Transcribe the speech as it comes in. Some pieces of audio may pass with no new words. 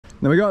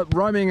Now we got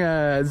roaming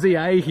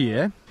ZA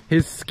here.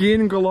 His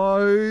skin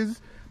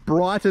glows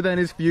brighter than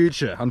his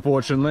future,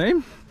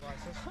 unfortunately.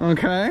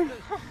 Okay.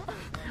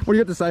 What do you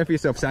have to say for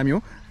yourself,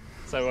 Samuel?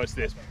 So what's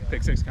this?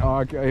 Pick 6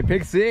 coming. Okay,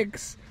 pick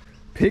 6.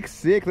 Pick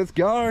 6, let's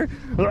go.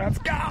 Let's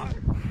go.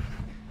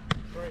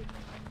 3,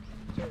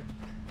 2,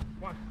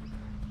 1.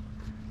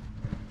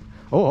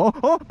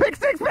 Oh, pick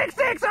 6, pick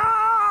 6.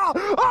 Oh!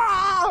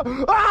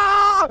 Oh!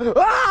 Oh!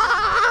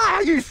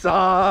 Oh! You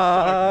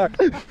suck.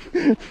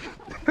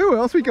 Who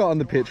else we got on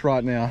the pitch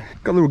right now?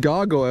 Got a little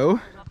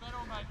gargoyle.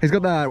 He's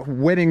got that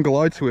wedding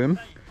glow to him.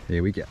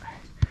 Here we go.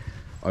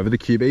 Over the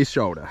QB's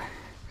shoulder.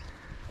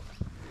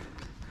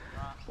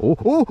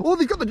 Oh,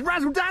 they've got the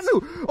razzle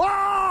dazzle.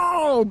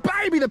 Oh,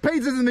 baby, the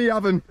pizza's in the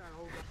oven.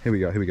 Here we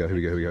go.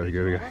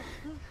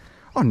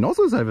 Oh,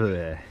 Nozzle's over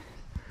there.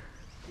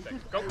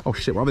 Oh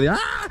shit, we're over there.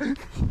 Ah!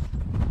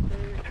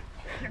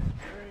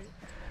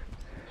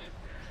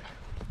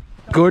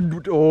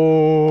 Good.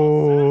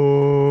 Oh.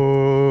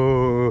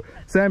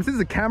 Sam, since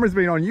the camera's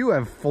been on, you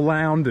have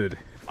floundered.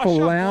 I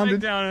shot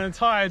down an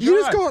entire drive. You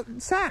just got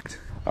sacked.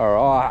 All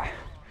right.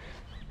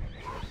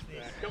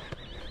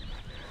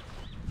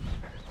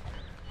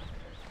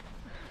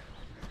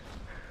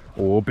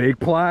 Oh, big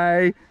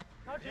play.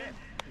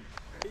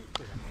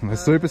 The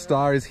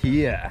superstar is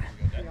here.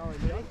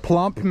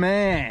 Plump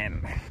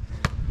man.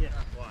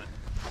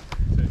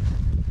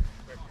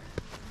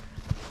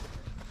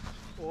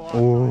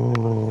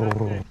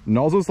 Oh,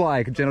 Nozzle's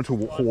like genital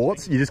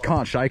warts. You just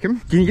can't shake him.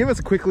 Can you give us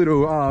a quick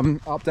little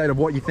update of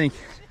what you think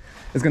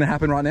is going to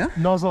happen right now?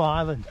 Nozzle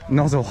Island.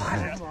 Nozzle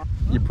Island.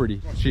 You're pretty.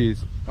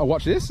 Cheers. Oh,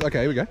 watch this. Okay,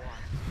 here we go.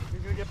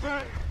 You're gonna get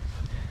burnt.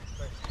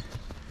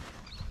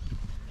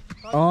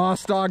 Oh,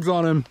 Starg's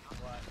on him.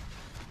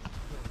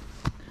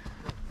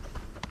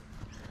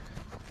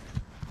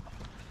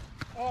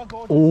 Oh,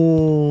 gorgeous.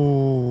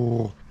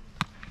 Oh.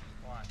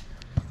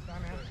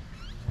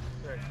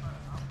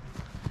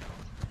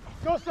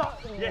 Go start.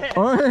 Yeah.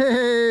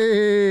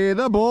 Hey,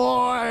 the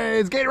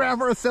boys getting around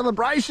for a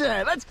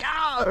celebration. Let's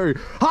go.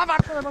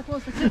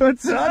 A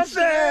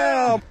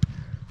touchdown.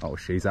 Oh,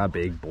 she's a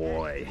big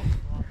boy.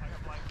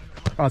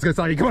 Oh, it's gonna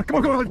start. Come on,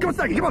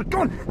 Stargy, come on.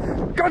 Go.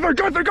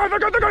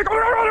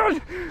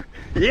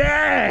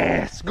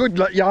 Yes, good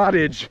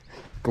yardage.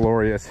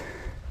 Glorious.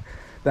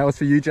 That was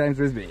for you, James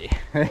Risby.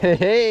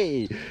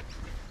 Hey.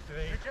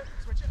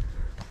 Switch it.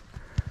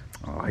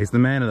 Oh, he's the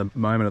man of the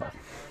moment.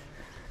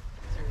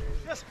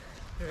 Yes.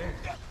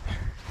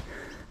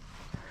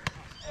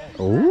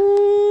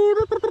 Oh,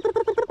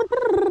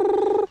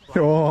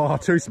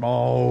 too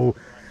small.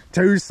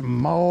 Too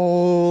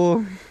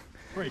small.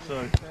 Pretty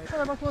soon.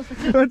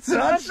 A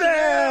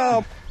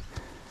touchdown!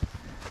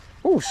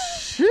 Oh,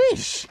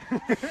 sheesh!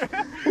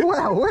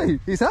 Wow, wait,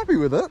 he's happy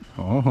with it.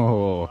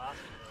 Oh,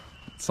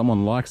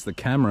 someone likes the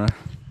camera.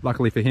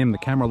 Luckily for him, the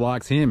camera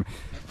likes him.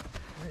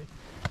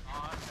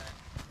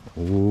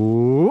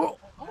 Ooh,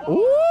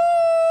 ooh,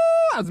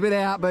 that was a bit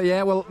out, but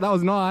yeah, well, that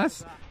was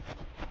nice.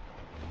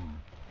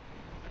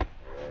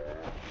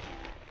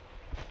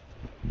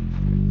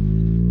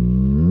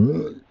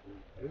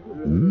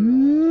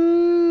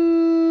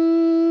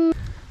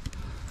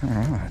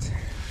 Alright.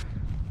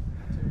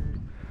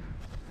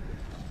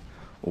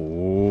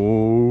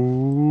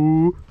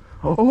 Oh.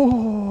 Oh.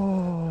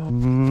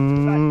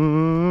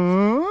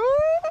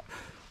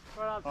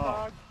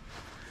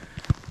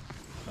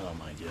 Oh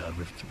my god,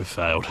 we've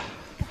failed.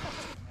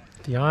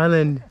 The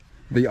island.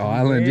 The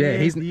island, yeah.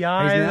 He's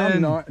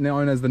island. now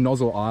known as the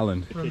Nozzle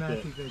Island.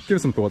 Give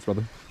us some thoughts,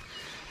 brother.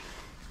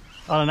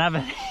 I don't have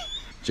any.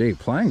 Gee,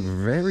 playing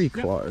very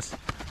close.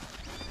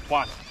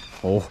 1,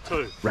 Oh,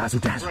 2,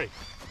 razzle dazzle. 3.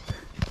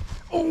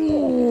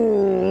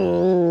 Oh.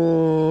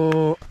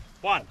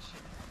 1,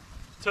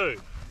 2,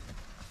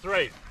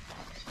 3.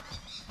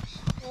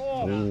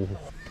 Oh.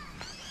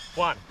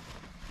 1,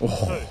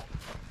 Oh. 2,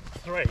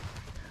 3.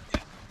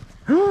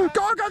 Go!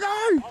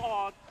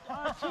 Oh,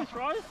 2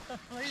 throws.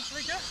 Please,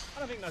 Rico. I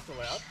don't think that's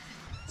allowed.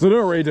 So do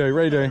a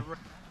redo.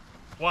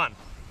 1,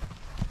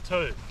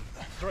 2,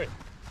 3.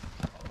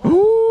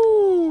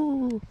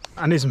 Ooh.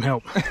 I need some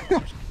help.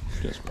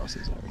 Just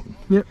crosses everything.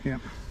 Yep.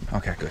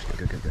 Okay, good.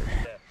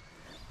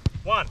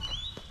 1,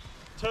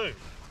 2,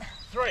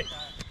 3.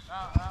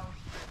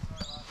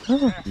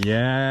 Yes.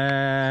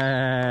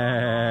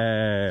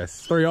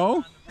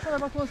 3-0.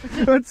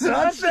 A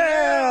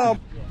touchdown.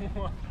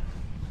 1,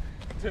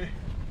 2,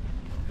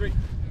 3.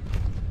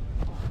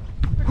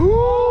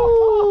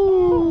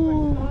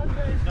 Ooh.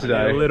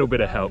 Today, a little bit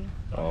of help.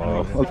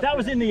 Oh. If that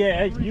was in the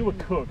air, you were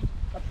cooked.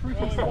 I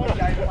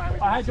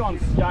had you on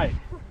skate.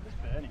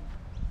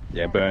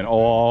 Yeah, burn.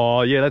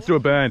 Oh, yeah, let's do a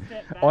burn.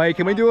 Oh, hey,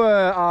 can we do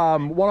a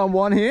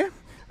one-on-one here?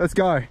 Let's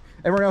go.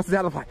 Everyone else is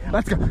out of the play.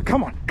 Let's go.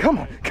 Come on.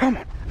 3.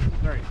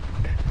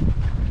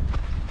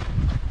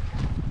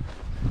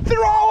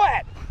 Throw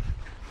it!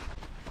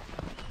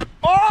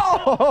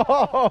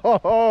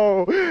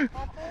 Oh!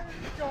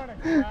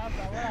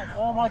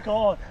 Oh my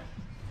god.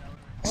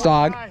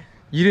 Starg,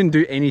 you didn't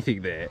do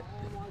anything there.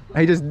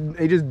 He just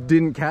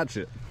didn't catch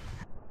it.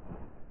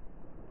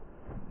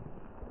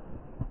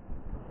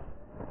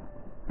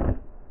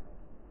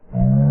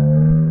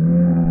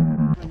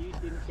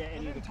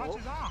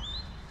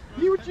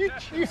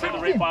 You said to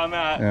read by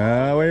that.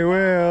 Yeah, we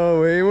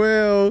will, we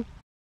will.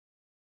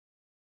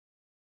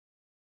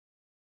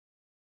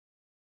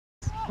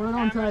 Put it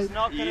on tape. It's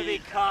not going to be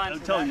kind. I'm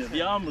telling you,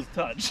 the arm was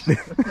touched.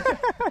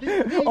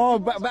 Oh,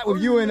 back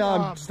with you and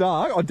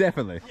Starg? Oh,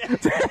 definitely.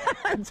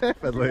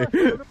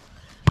 Definitely.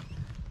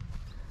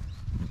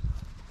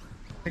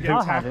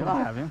 I'll have him.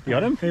 I'll have him. You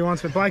got him? He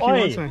wants it. Blakey Oi.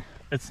 wants me.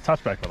 It's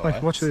touchback, by the way.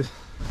 Blake, watch this.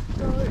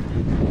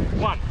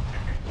 1,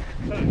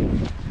 2,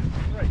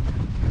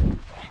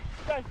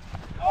 3.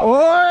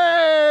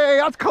 Oi!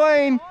 That's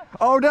clean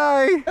all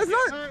day. That's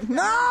not.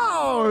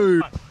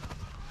 No!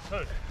 2.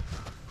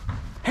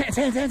 Hands,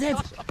 hands, hands,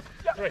 hands.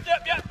 Yep.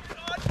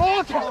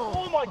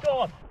 Oh my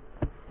god.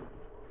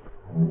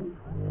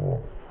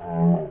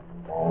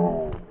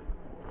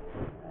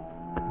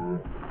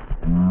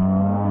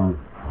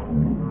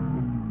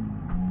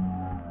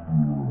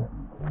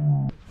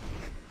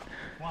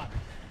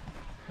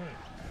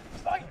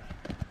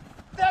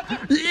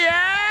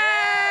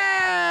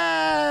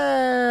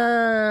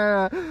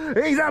 Yeah!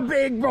 He's a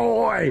big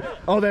boy.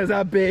 Oh, there's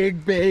a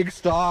big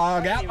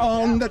Starg out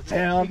on the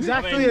town.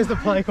 Exactly as the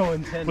play call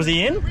intended. Was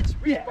he in?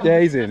 Yeah,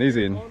 he's in. He's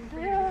in.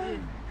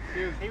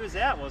 He was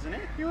out, wasn't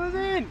he? He was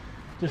in.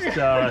 Just He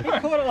caught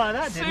it like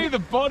that, didn't he? the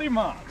body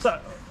marks. So,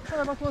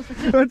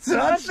 A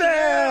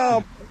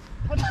touchdown!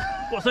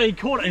 so he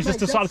caught it and just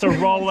decided to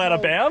roll out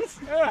of bounds?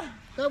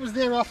 That was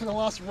there after the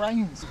last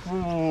rains.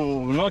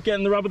 Oh, not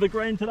getting the rub of the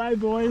green today,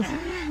 boys.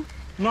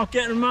 Not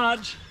getting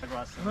much.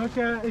 Look,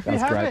 if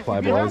That's great play,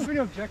 if you boys. have any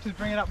objections,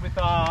 bring it up with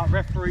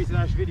referees in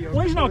those videos.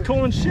 Well, he's not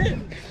calling shit.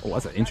 Oh,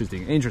 that's an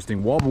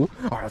interesting wobble.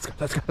 All right,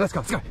 let's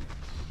go.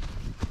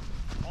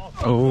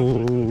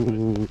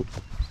 Oh.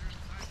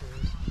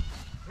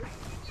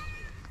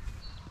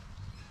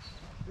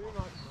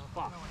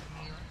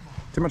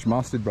 Too much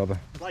mustard, brother.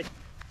 Like,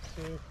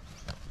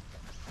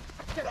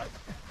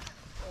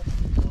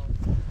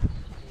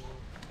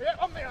 Yeah,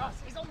 on my ass.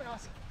 He's on my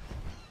ass.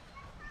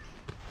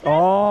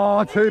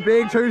 Oh, too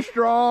big, too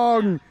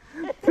strong.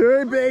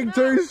 Too big,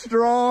 too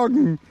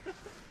strong.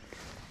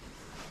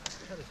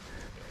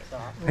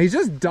 He's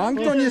just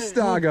dunked on your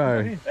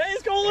Stargo.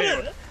 he's calling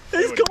it.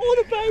 He's calling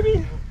it,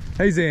 baby.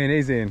 He's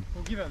in.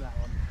 We'll give him that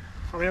one.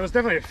 I mean, it was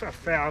definitely a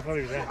foul. I thought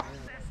he was out.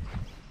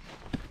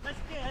 Let's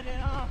get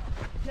it up.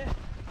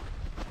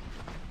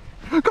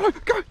 Go.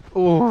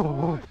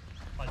 Oh.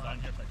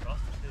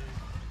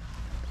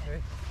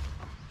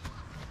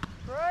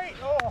 Great.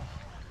 Oh.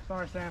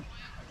 Sorry, Sam.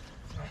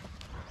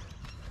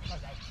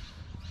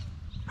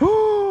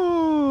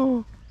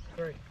 Oh.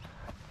 3,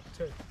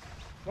 2,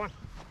 1.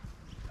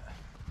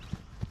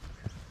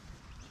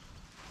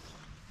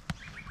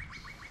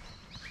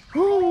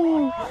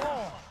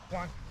 Oh.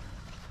 1.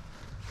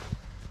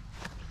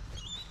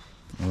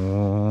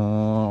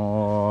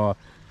 Oh.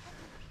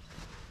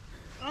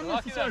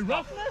 Unnecessary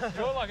roughness.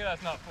 You're lucky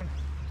that's not fun.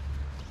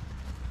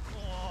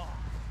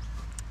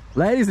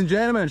 Ladies and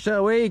gentlemen,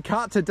 shall we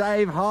cut to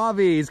Dave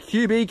Harvey's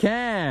QB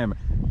cam?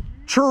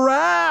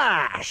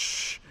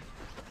 Trash!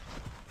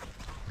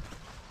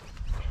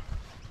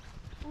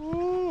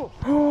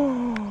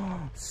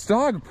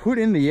 Starg put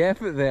in the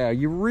effort there.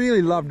 You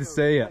really love to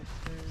see it.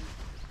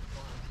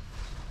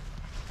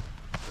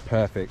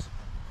 Perfect.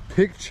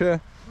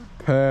 Picture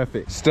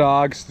perfect.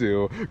 Starg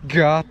still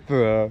got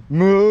the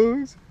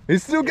moves.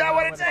 He's still got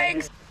what it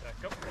takes.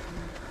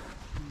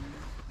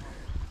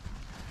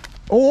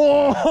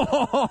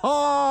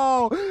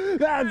 Oh,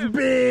 that's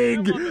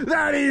big.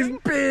 That is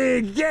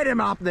big. Get him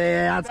up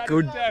there. That's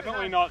good.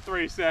 Definitely not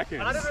 3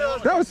 seconds.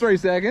 That was 3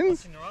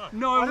 seconds.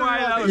 No way.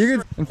 That was You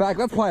could, in fact,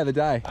 that's play of the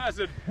day. that's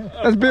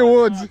That's Bill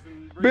Woods.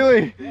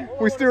 Billy,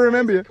 we still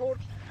remember you.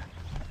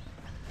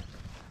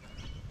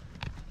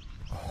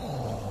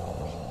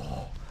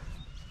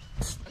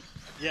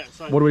 Yeah,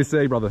 so What do we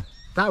see, brother?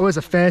 That was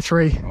a fair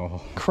tree.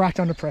 Oh, Cracked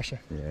under pressure.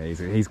 yeah,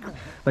 he's.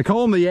 They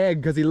call him the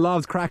egg because he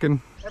loves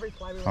cracking. All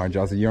right,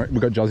 Juzzy,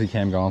 we've got Juzzy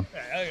cam going.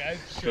 okay,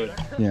 good.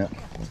 Yeah,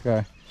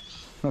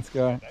 let's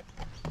go.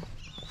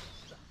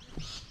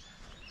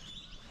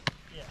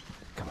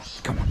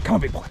 Come on,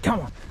 big boy,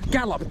 come on.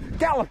 Gallop.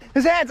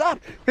 His hands up.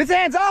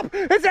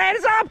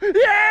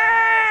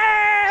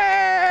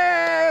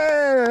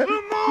 Yeah!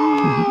 come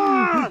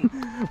on!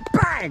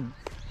 Bang!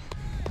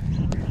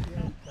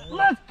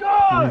 Let's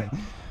go!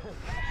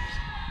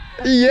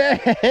 Yeah!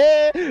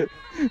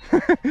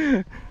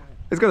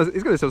 He's got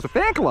himself a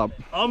fan club.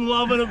 I'm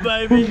loving it,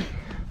 baby.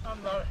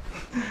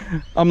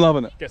 I'm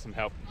loving it. Get some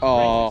help.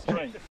 Oh.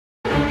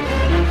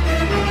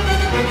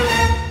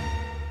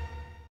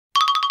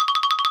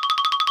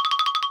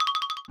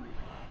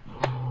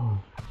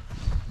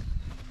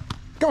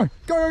 Go!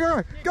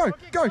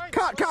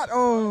 Cut!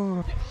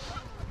 Oh.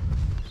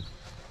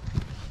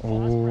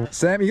 Oh.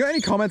 Sam, you got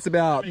any comments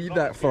about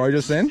that throw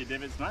just then?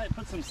 Divots, mate.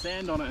 Put some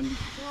sand on it and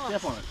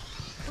step on it.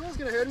 Someone's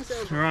going to hurt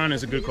himself. Niran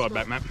is a good quad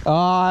back, mate.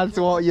 Ah, that's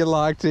what you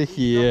like to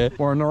hear.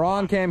 We're on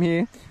Niran cam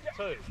here.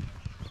 2.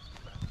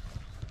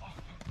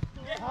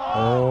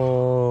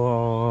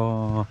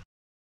 Oh.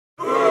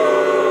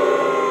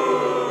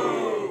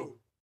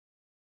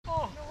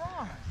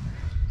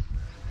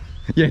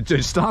 Yeah,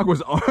 dude, Starg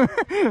was on.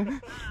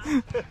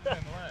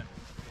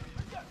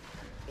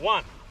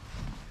 1,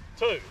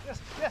 2,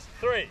 yes,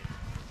 3.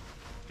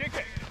 Kick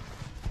it.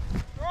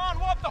 Ron,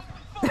 what the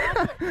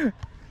fuck?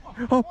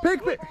 Oh,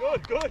 big. Good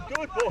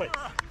boy.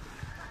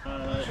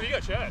 So you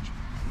got church.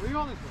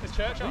 It's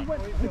church on.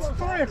 It's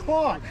 3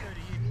 o'clock.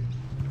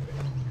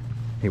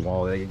 Hey,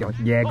 whoa, there you go.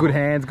 Yeah, good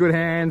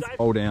hands.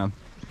 Hold down.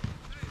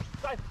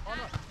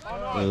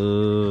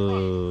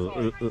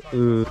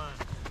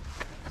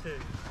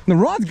 The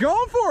rod's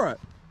going for it.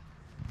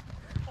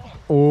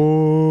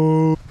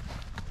 Oh.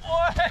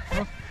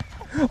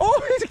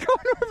 Oh, he's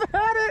gone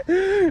without it.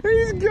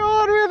 He's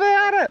gone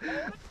without it.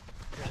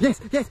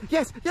 Yes.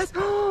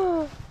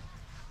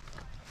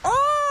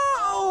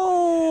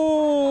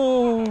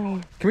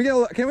 Oh! Can we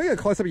get a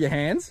close up of your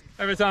hands?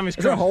 Every time he's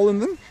Is there a hole in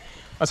them?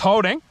 I was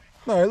holding.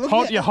 No,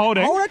 look. You're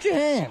holding. Hold out your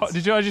hands.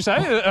 Did you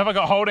say? Have I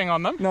got holding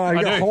on them? No,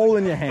 you got a hole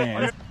in your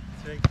hands.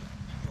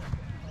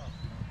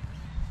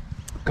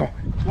 Go.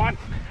 1.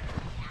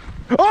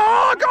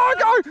 Oh,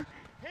 go!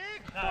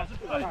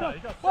 No, you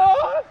got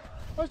Oh.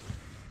 I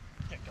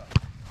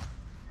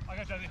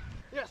got Juzzy.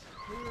 Yes.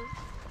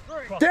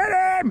 Get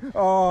him!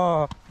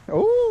 Oh.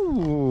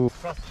 Ooh.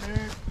 Cross 2,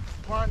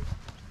 1.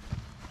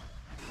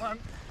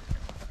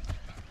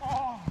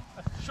 Oh,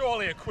 that's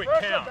surely a quick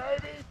count.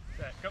 Baby.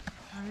 Yeah, go.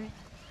 3,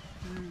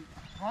 2,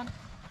 1.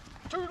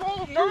 Too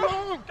long.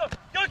 Go!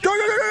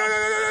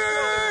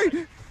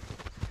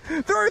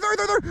 Through!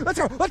 Let's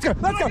go! All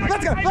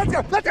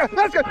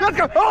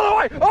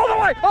the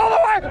way!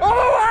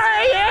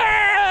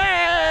 Yeah!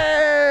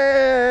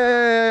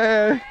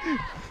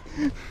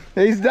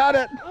 He's done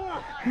it.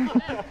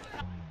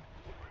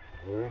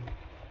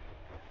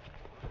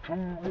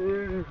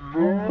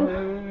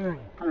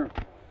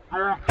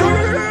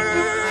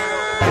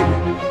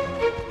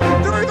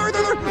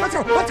 Let's go!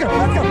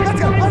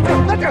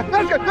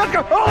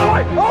 All the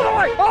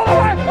way!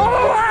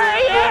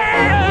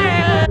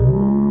 Yeah!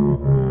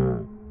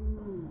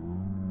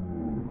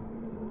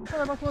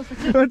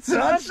 A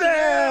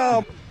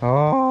touchdown!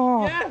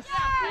 Oh! Yes!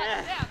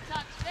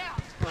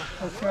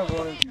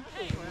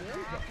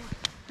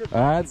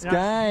 That's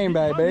game,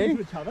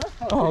 baby.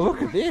 Oh,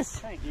 look at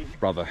this.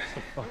 Brother.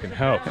 Fucking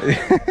hell.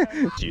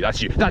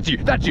 That's you.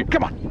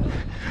 Come on.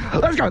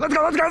 Let's go.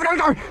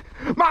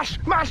 Mash.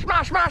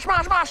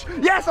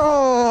 Yes.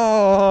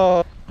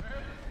 Oh.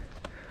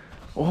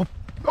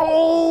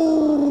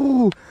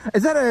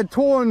 Is that a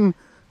torn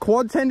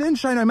quad tendon,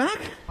 Shane O'Mac?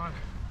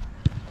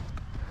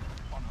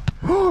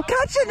 Oh,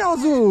 catch it,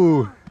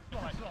 Nozzle.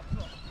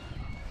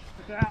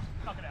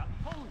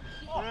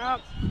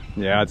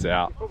 Yeah, it's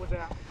out.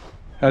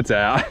 That's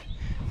out.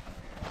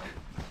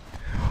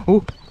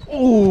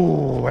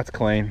 Oh, that's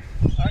clean.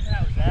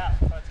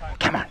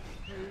 Come on.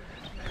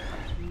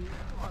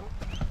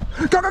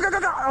 Go.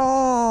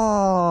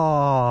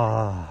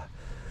 Oh.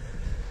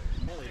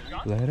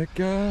 Let it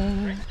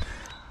go.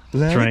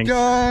 Strength.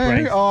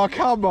 Oh,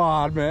 come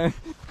on, man.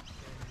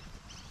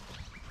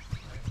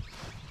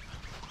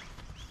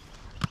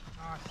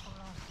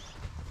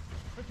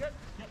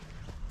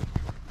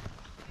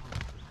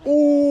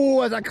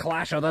 Oh, there's a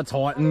clash of the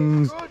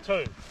Titans.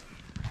 2,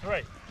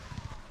 3.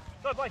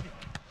 Go, Blakey.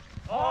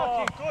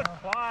 Oh, good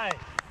play.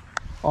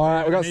 All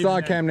right, we've got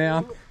Starg Cam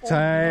now.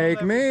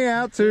 Take me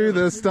out to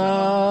the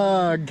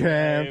Starg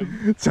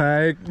Cam.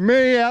 Take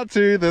me out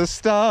to the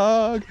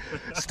Starg.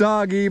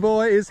 Stargy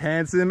boy is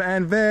handsome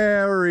and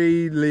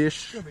very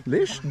delish.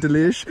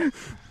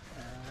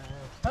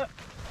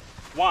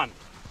 1,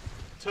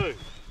 2,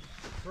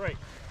 3.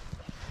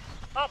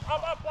 Up,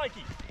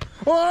 Blakey.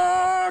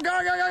 Oh, go. Go.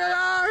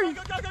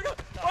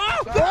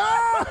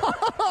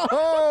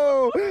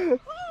 Oh!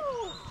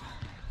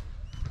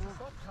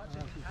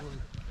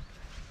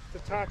 The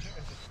touch.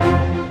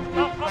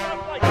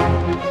 Up, Blakey.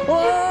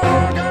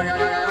 Oh, go.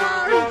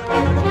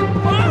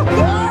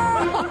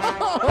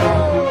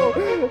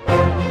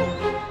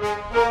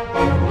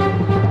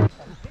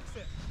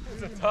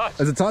 It's a touch.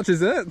 It's a touch,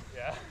 is it?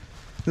 Yeah.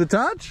 Is it a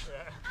touch? Yeah.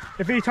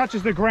 If he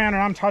touches the ground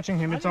and I'm touching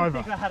him, it's over.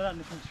 I think I had it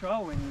under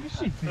control when you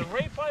The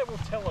replay will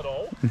tell it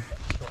all.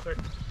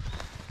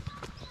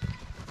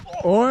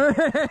 Oh,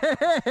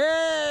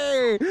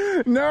 hey!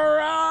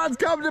 Niran's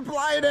come to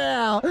play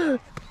now.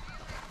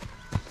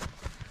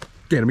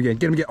 Get him again.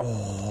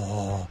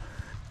 Oh.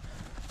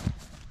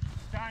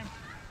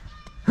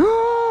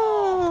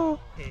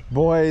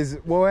 Boys,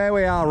 where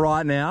we are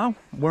right now,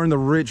 we're in the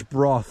rich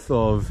broth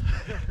of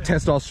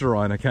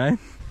testosterone, okay?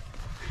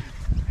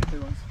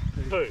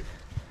 2,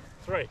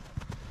 3.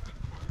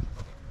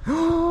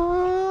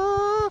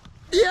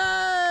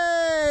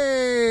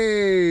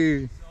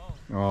 Yay!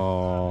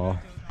 Oh.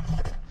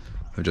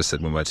 I've just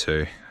said 1 by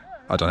 2.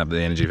 I don't have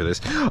the energy for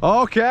this.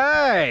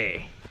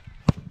 Okay!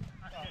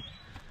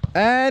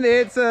 And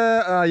it's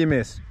you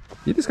missed.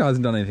 This guy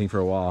hasn't done anything for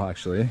a while,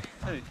 actually.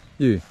 Who?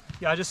 You.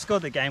 Yeah, I just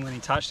scored the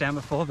game-winning touchdown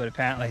before, but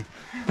apparently...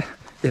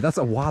 Yeah, that's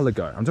a while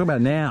ago. I'm talking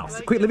about now.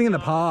 Quit living in the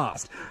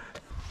past.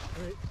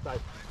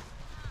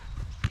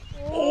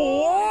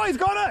 Oh, he's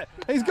got it!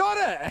 He's got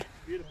it!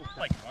 Beautiful.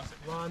 Blakey wants it.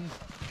 1,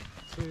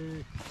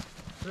 2,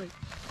 3.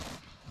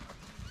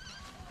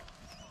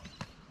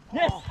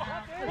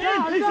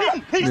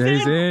 He's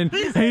in.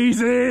 He's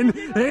in.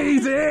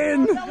 He's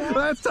in.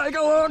 Let's take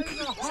a look.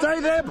 Stay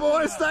there,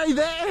 boys. Stay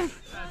there.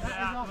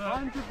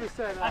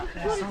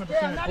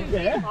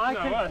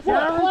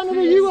 100%. One of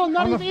you will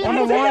not even in.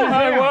 No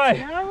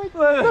way.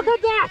 Look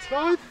at that.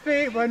 Both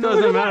feet were not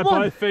Doesn't matter,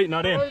 both feet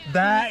not in.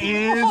 That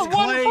is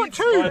clean.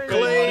 Clean.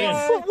 Clean.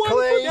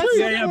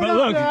 Yeah, but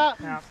look. Out,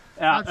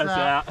 that's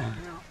out.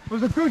 It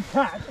was a good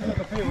catch.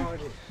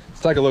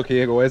 Let's take a look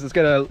here, boys. Let's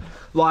get a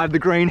live the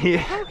green here.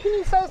 How can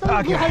you say something?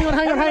 Okay. Hang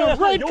on.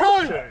 Red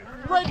cone.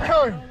 Red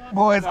cone.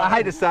 Boys, I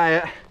hate to say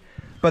it,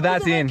 but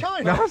that's in.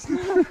 No.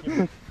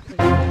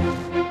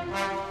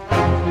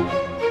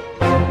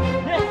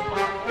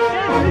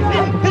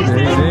 He's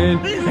in.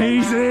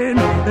 He's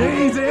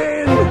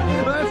in.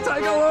 Let's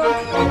take a look.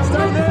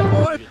 Stay there,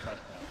 boys.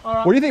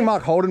 What do you think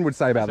Mark Holden would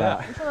say about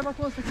that?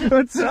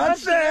 A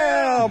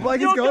touchdown!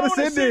 Blakey's going to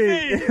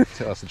Sydney.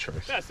 Tell us the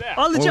truth. That's out.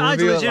 I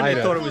legitimately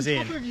later. thought it was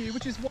in.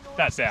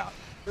 That's out.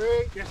 3,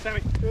 Yes,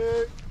 Sammy.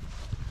 2.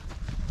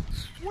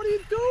 What are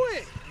you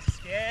doing? He's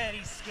scared,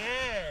 he's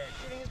scared.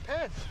 Getting his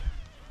pants.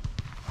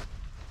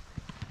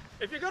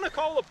 If you're going to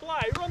call the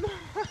play, run the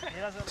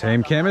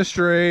Team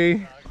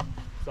chemistry.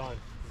 Zone.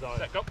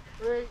 Set, go.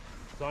 3,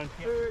 Zone.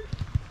 2,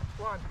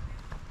 1.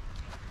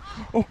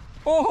 Oh!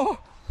 Oh!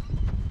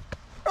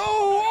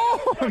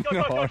 Oh! Oh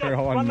no! Oh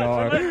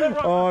no!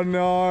 Oh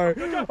no!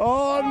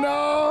 Oh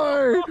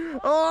no!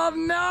 Oh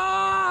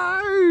no!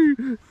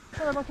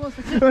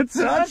 A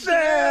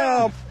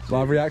touchdown!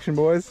 Live reaction,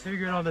 boys. Too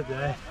good on the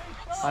day.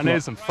 I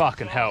need some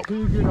fucking help.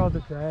 Too good on the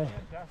day.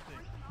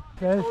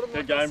 There's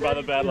Good game,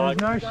 brother. Bad luck.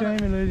 no shame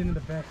in losing to the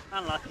best.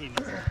 Unlucky.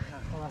 I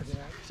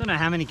don't know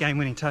how many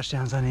game-winning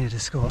touchdowns I needed to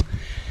score.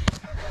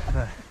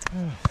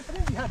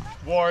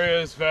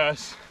 Warriors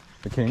versus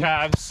The King.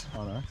 Cavs.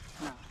 Oh no.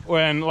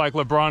 When like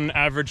LeBron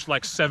averaged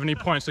like 70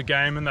 points a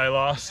game and they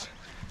lost,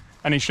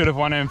 and he should have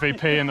won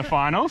MVP in the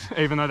finals,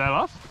 even though they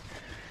lost.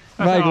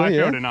 That's how I Vaguely,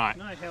 feel yeah. tonight.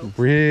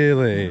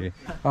 Really?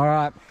 All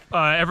right.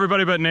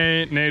 Everybody but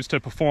me needs to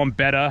perform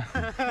better.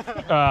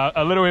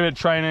 A little bit of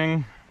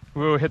training.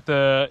 We'll hit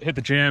the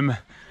gym.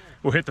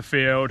 We'll hit the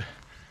field,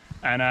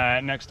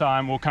 and next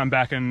time we'll come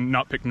back and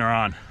not pick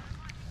Niran.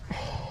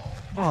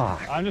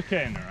 Fuck. I'm just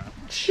kidding, Niran.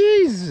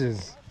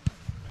 Jesus.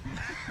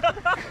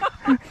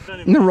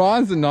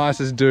 Niran's the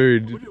nicest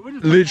dude,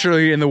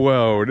 literally in the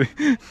world.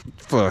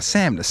 For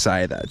Sam to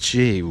say that,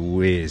 gee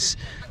whiz.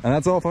 And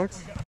that's all,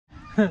 folks.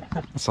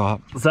 What's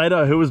up?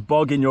 Zaydo, who was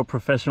Bog in your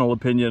professional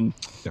opinion?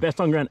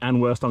 Best on ground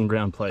and worst on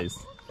ground, please.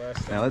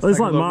 Now let's It's take like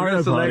a look Mario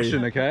at the Party.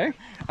 selection, okay?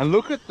 And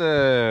look at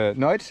the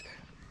note,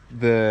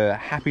 the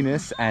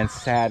happiness and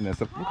sadness.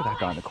 Look at that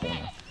guy in the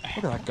corner. Look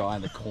at that guy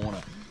in the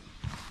corner.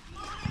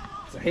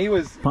 So he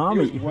was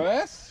Palmy.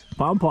 worse.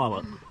 Farm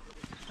pilot.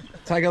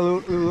 Take a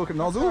little look at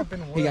Nozzle.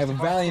 He gave a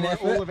valiant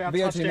effort. All of our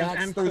VO2 touchdowns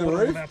max and through the all of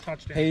roof. our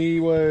touchdowns. He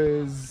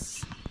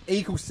was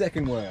equal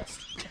second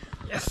worst.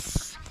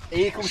 Yes.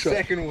 Equal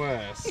second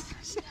worst.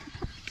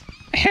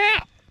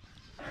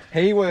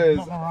 He was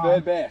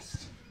third best.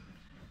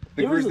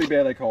 The grizzly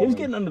bear they called He was him.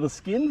 getting under the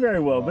skin very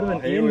well. Bit of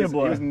an he ear was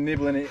nibbler.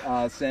 nibbling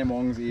Sam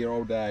Wong's ear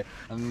all day.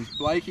 And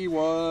Blakey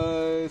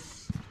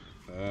was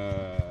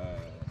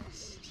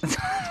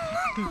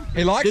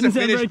he likes Didn't to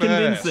sound finish very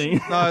first.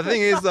 convincing. No, the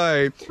thing is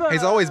though,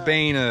 he's always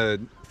been a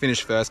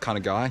finish first kind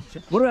of guy.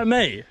 What about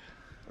me?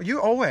 You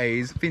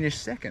always finish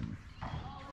second.